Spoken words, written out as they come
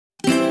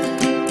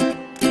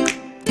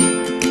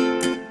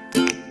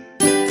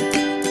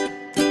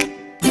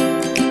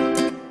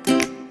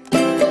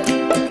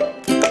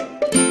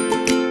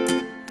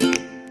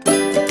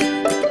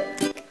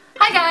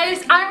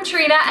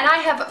Sabrina, and I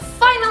have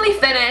finally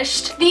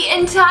finished the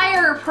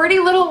entire Pretty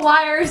Little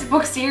Liars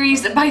book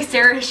series by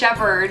Sara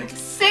Shepard.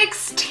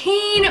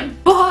 16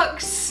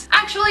 books!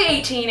 Actually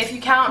 18 if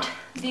you count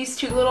these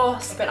two little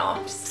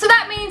spin-offs. So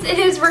that means it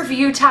is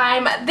review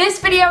time. This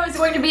video is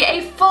going to be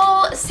a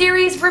full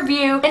series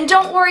review, and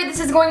don't worry, this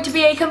is going to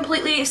be a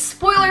completely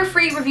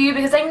spoiler-free review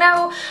because I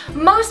know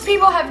most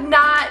people have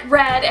not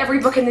read every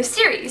book in this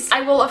series.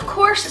 I will of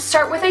course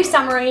start with a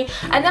summary,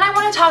 and then I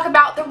want to talk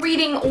about the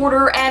reading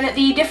order and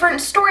the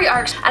different story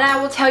arcs, and I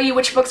will tell you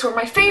which books were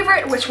my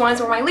favorite, which ones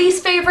were my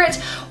least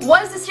favorite.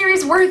 Was the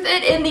series worth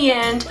it in the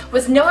end?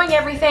 Was knowing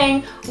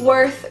everything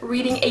worth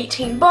reading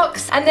 18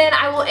 books? And then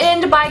I will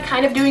end by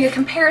kind of doing a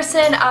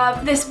comparison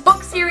of this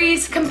book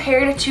series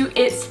compared to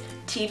its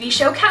TV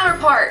show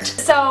counterpart.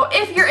 So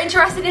if you're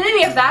interested in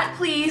any of that,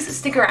 please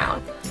stick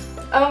around.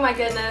 Oh my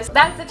goodness,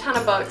 that's a ton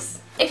of books.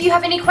 If you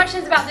have any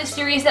questions about this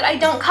series that I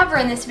don't cover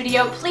in this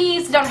video,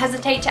 please don't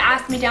hesitate to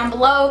ask me down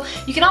below.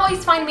 You can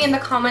always find me in the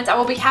comments. I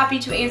will be happy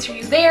to answer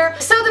you there.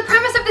 So the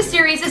premise of the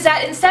series is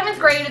that in 7th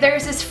grade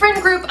there's this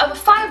friend group of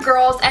 5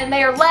 girls, and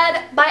they are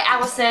led by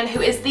Allison,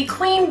 who is the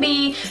queen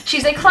bee.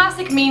 She's a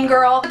classic mean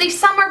girl. The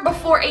summer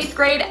before 8th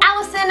grade,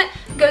 Allison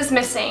goes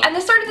missing, and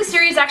the start of the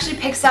series actually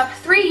picks up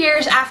 3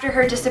 years after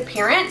her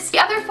disappearance. The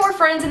other 4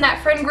 friends in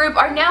that friend group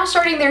are now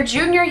starting their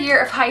junior year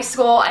of high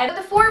school, and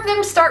the 4 of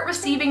them start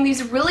receiving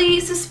these really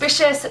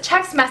suspicious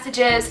text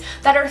messages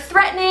that are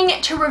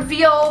threatening to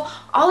reveal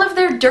all of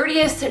their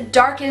dirtiest,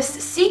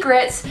 darkest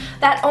secrets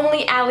that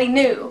only Allie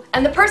knew.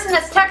 And the person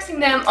that's texting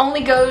them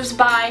only goes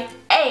by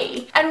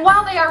A. And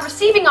while they are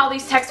receiving all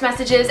these text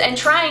messages and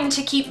trying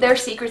to keep their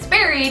secrets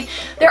buried,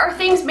 there are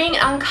things being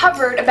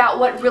uncovered about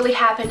what really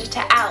happened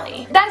to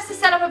Allie. That's the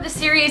setup of the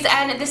series,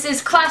 and this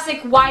is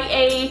classic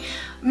YA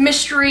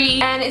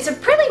mystery, and it's a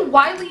pretty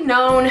widely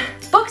known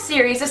book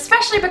series,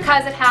 especially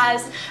because it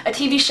has a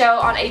TV show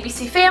on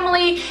ABC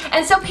Family,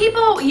 and so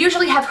people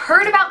usually have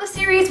heard about the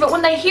series, but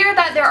when they hear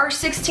that there are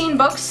 16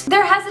 books,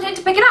 they're hesitant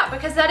to pick it up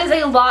because that is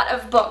a lot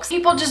of books.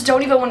 People just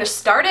don't even want to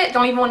start it,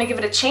 don't even want to give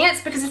it a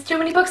chance because it's too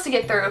many books to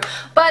get through,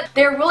 but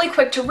they're really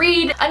quick to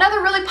read.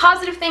 Another really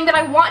positive thing that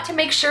I want to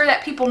make sure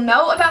that people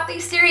know about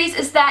these series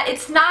is that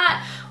it's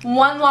not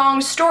one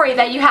long story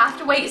that you have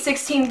to wait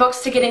 16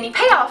 books to get any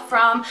payoff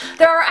from.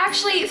 There are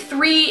actually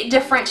 3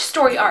 different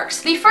story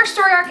arcs. The first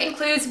story arc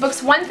includes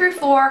books 1 through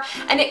 4,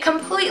 and it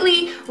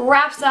completely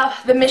wraps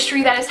up the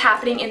mystery that is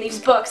happening in these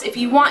books. If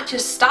you want to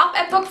stop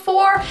at book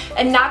 4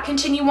 and not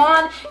continue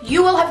on,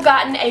 you will have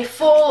gotten a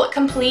full,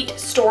 complete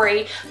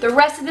story. The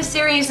rest of the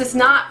series does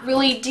not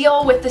really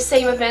deal with the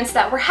same events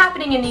that were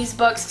happening in these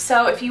books,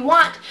 so if you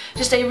want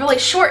just a really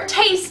short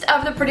taste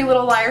of the Pretty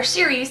Little Liars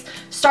series,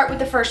 start with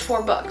the first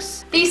 4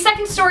 books. The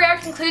second story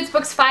arc includes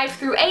books 5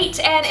 through 8,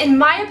 and in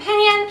my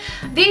opinion,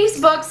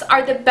 these books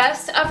are the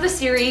best of the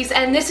series,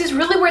 and this is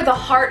really where the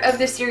heart of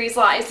the series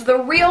lies. The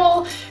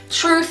real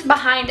truth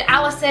behind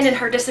Allison and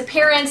her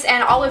disappearance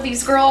and all of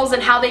these girls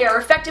and how they are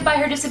affected by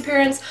her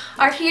disappearance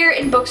are here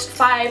in books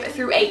 5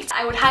 through 8.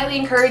 I would highly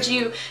encourage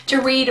you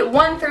to read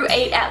 1 through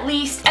 8 at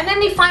least, and then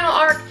the final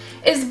arc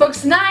is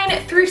books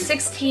 9 through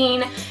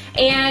 16,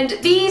 and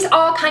these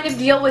all kind of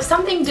deal with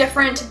something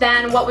different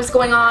than what was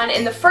going on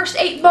in the first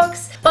 8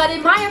 books, but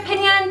in my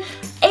opinion,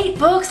 8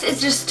 books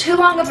is just too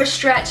long of a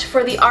stretch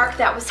for the arc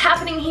that was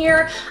happening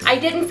here. I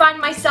didn't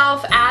find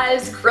myself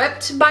as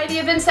gripped by the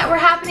events that were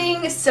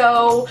happening,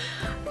 so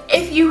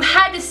if you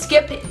had to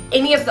skip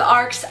any of the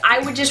arcs, I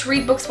would just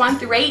read books 1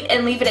 through 8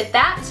 and leave it at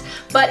that.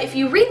 But if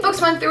you read books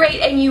 1 through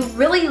 8 and you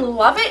really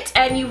love it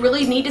and you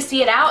really need to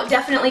see it out,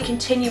 definitely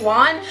continue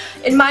on.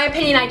 In my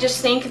opinion, I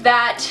just think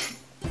that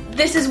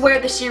this is where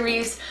the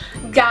series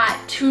got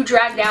too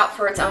dragged out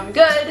for its own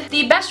good.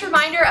 The best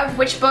reminder of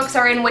which books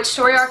are in which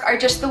story arc are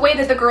just the way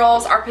that the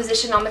girls are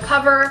positioned on the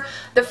cover.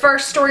 The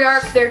first story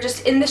arc, they're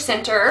just in the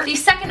center. The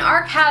second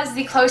arc has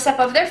the close-up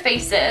of their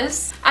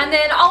faces. And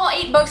then all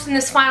 8 books in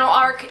this final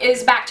arc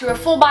is back to a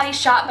full body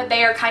shot, but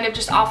they are kind of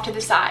just off to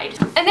the side.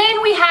 And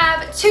then we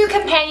have 2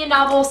 companion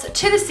novels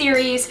to the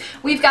series.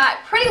 We've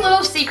got Pretty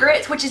Little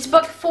Secrets, which is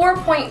book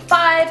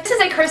 4.5. This is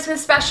a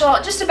Christmas special,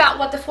 just about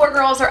what the 4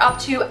 girls are up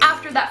to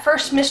after that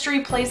first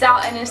mystery plays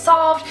out and is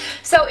solved.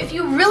 So if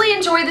you really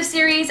enjoy the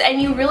series and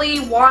you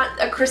really want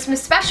a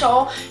Christmas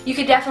special, you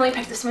could definitely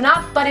pick this one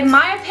up. But in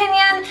my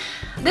opinion,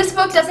 this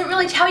book doesn't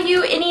really tell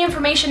you any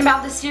information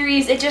about the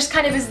series. It just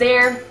kind of is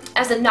there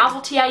as a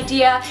novelty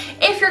idea.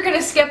 If you're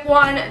gonna skip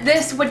one,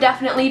 this would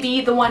definitely be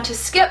the one to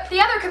skip.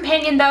 The other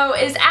companion though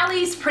is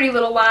Allie's Pretty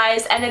Little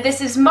Lies, and this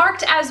is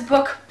marked as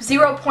book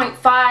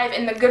 0.5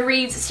 in the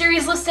Goodreads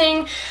series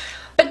listing.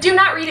 But do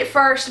not read it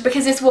first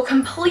because this will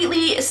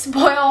completely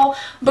spoil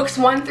books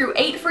 1 through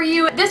 8 for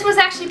you. This was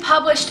actually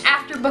published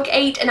after book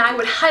 8, and I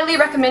would highly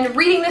recommend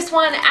reading this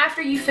one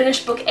after you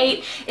finish book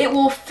 8. It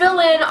will fill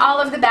in all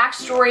of the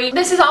backstory.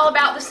 This is all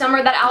about the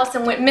summer that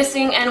Allison went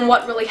missing and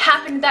what really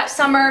happened that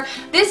summer.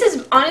 This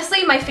is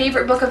honestly my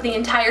favorite book of the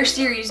entire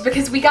series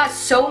because we got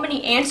so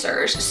many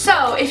answers.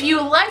 So if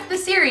you like the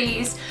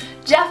series,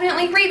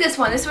 definitely read this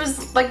one. This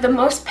was like the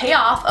most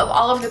payoff of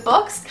all of the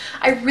books.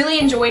 I really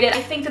enjoyed it.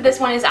 I think that this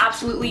one is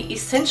absolutely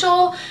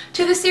essential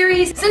to the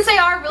series. Since they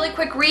are really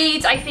quick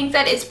reads, I think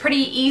that it's pretty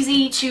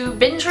easy to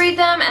binge read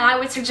them, and I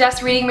would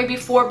suggest reading maybe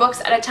 4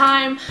 books at a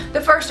time.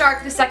 The first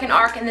arc, the second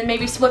arc, and then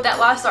maybe split that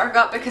last arc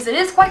up because it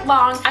is quite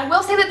long. I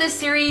will say that this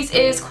series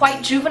is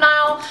quite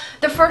juvenile.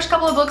 The first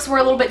couple of books were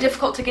a little bit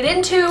difficult to get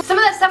into. Some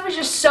of that stuff was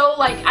just so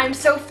like, I'm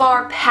so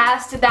far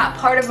past that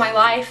part of my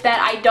life that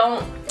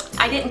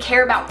I didn't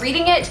care about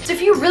reading it. So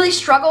if you really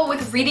struggle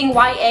with reading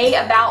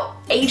YA about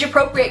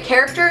age-appropriate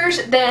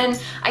characters, then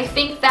I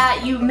think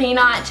that you may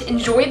not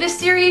enjoy this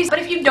series. But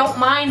if you don't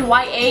mind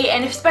YA,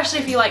 and especially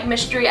if you like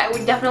mystery, I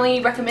would definitely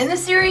recommend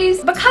this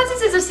series. Because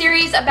this is a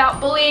series about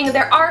bullying,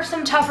 there are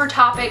some tougher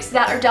topics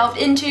that are delved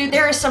into.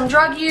 There is some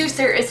drug use,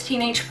 there is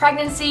teenage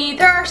pregnancy,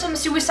 there are some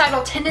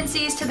suicidal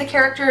tendencies to the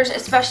characters,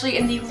 especially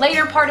in the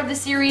later part of the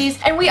series.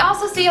 And we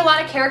also see a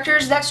lot of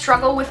characters that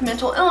struggle with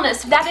mental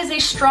illness. That is a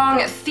strong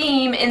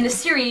theme in the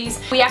series.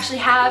 We actually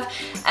have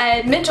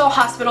a mental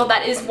hospital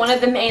that is one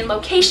of the main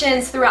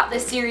locations throughout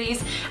this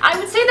series. I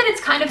would say that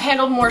it's kind of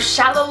handled more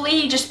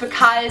shallowly just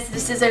because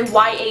this is a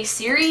YA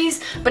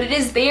series, but it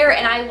is there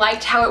and I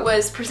liked how it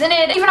was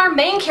presented. Even our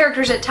main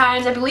characters at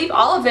times, I believe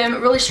all of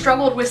them really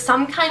struggled with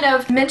some kind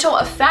of mental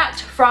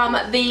effect from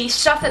the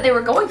stuff that they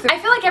were going through. I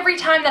feel like every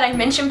time that I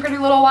mention Pretty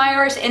Little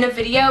Liars in a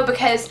video,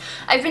 because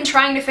I've been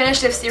trying to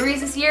finish this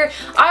series this year,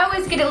 I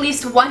always get at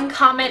least one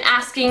comment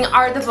asking,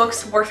 are the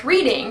books worth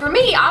reading? For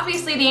me,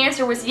 obviously the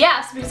answer was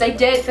yes, because I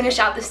did finish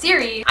out the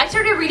series. I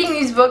started reading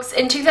these books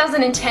in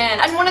 2010,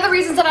 and one of the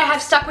reasons that I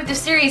have stuck with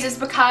this series is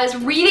because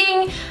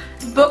reading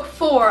book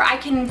 4, I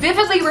can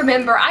vividly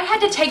remember I had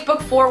to take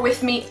book 4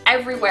 with me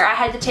everywhere. I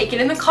had to take it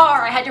in the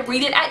car, I had to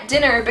read it at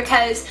dinner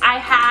because I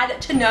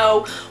had to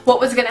know what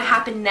was going to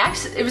happen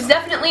next. It was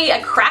definitely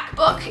a crack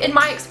book in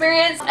my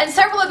experience, and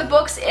several of the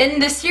books in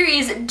this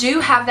series do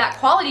have that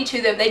quality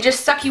to them. They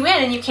just suck you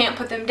in and you can't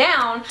put them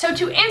down. So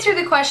to answer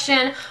the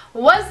question,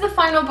 was the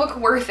final book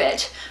worth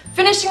it?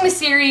 Finishing the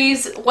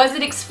series, was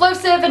it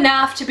explosive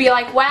enough to be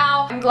like,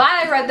 wow, I'm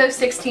glad I read those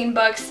 16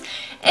 books?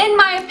 In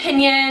my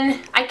opinion,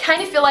 I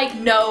kind of feel like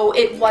no,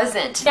 it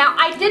wasn't. Now,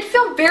 I did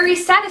feel very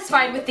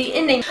satisfied with the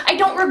ending. I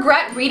don't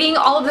regret reading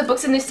all of the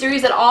books in this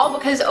series at all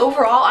because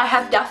overall I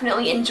have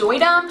definitely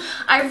enjoyed them.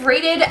 I've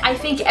rated, I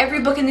think, every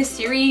book in this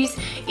series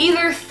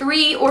either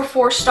 3 or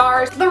 4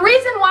 stars. The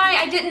reason why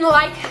I didn't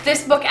like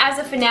this book as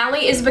a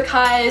finale is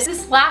because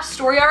this last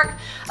story arc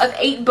of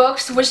 8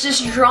 books was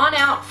just drawn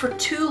out for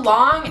too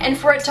long, and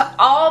for it to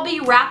all be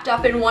wrapped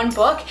up in one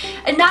book,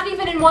 and not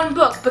even in one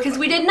book, because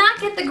we did not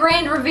get the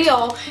grand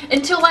reveal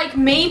until like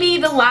maybe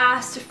the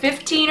last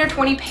 15 or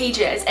 20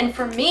 pages. And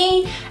for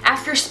me,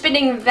 after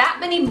spending that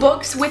many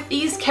books with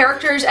these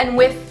characters and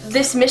with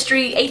this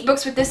mystery, 8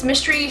 books with this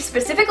mystery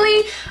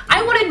specifically,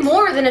 I wanted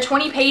more than a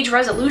 20-page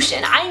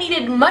resolution. I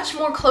needed much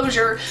more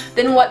closure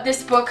than what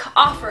this book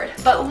offered.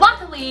 But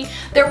luckily,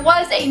 there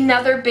was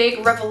another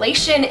big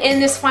revelation in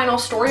this final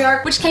story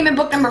arc, which came in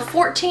book number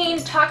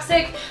 14,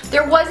 Toxic.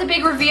 There was a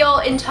big reveal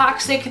in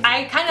Toxic.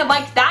 I kind of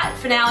liked that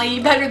finale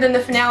better than the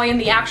finale in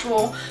the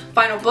actual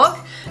final book.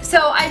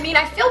 So, I mean,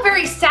 I feel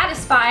very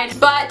satisfied,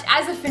 but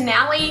as a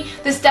finale,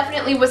 this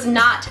definitely was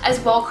not as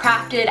well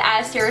crafted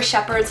as Sara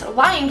Shepard's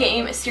Lion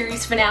Game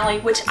series finale,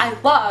 which I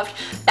loved.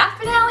 That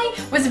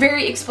finale was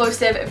very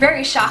explosive,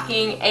 very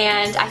shocking,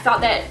 and I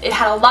thought that it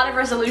had a lot of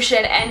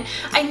resolution, and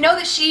I know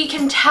that she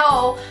can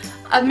tell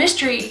a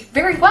mystery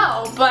very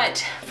well,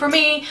 but for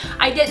me,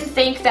 I didn't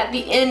think that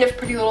the end of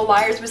Pretty Little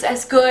Liars was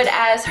as good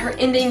as her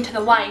ending to the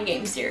Lion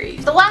Game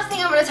series. The last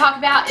thing I'm going to talk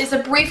about is a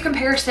brief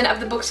comparison of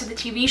the books to the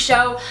TV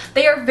show.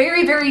 They are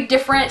very, very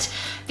different.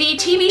 The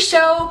TV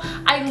show,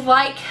 I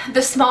like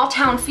the small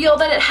town feel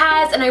that it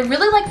has, and I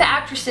really like the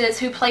actresses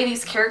who play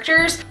these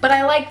characters, but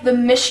I like the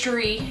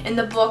mystery in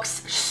the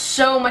books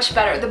so much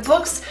better. The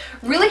books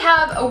really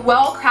have a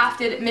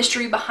well-crafted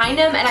mystery behind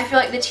them, and I feel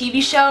like the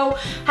TV show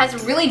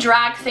has really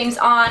dragged things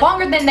on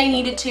longer than they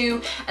needed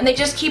to, and they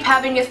just keep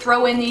having to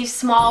throw in these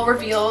small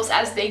reveals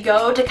as they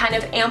go to kind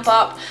of amp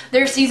up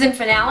their season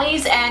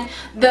finales, and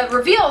the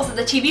reveals that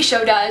the TV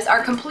show does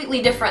are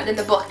completely different than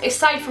the book,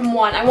 aside from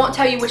one. I won't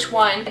tell you which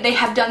one. They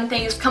have done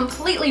things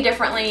completely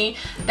differently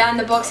than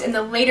the books in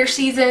the later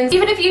seasons.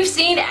 Even if you've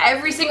seen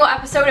every single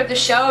episode of the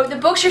show, the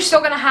books are still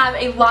going to have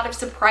a lot of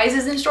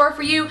surprises in store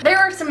for you. There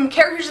are some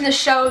characters in the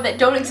show that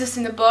don't exist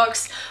in the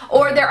books,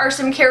 or there are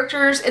some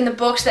characters in the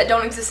books that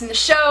don't exist in the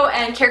show,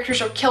 and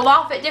characters are killed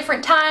off at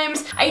different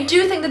times. I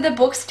do think that the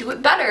books do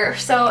it better,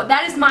 so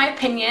that is my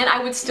opinion. I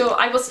will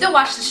still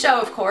watch the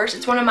show, of course.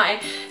 It's one of my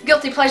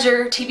guilty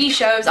pleasure TV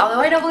shows, although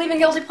I don't believe in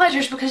guilty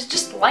pleasures because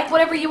just like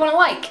whatever you want to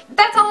like.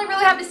 That's all I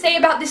really have to say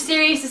about this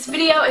series. This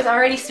video is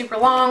already super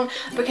long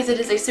because it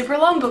is a super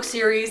long book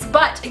series,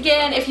 but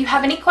again, if you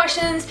have any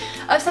questions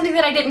of something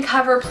that I didn't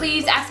cover,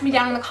 please ask me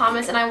down in the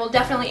comments and I will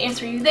definitely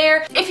answer you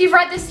there. If you've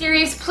read this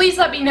series, please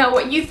let me know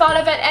what you thought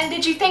of it, and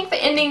did you think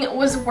the ending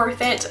was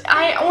worth it?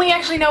 I only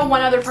actually know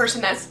one other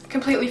person that's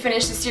completely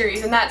finished the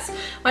series, and that's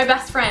that's my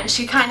best friend.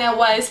 She kind of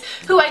was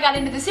who I got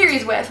into the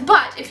series with.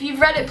 But if you've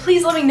read it,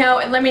 please let me know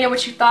and let me know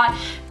what you thought.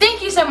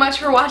 Thank you so much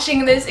for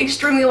watching this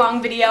extremely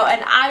long video,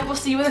 and I will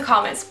see you in the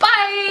comments.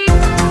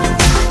 Bye!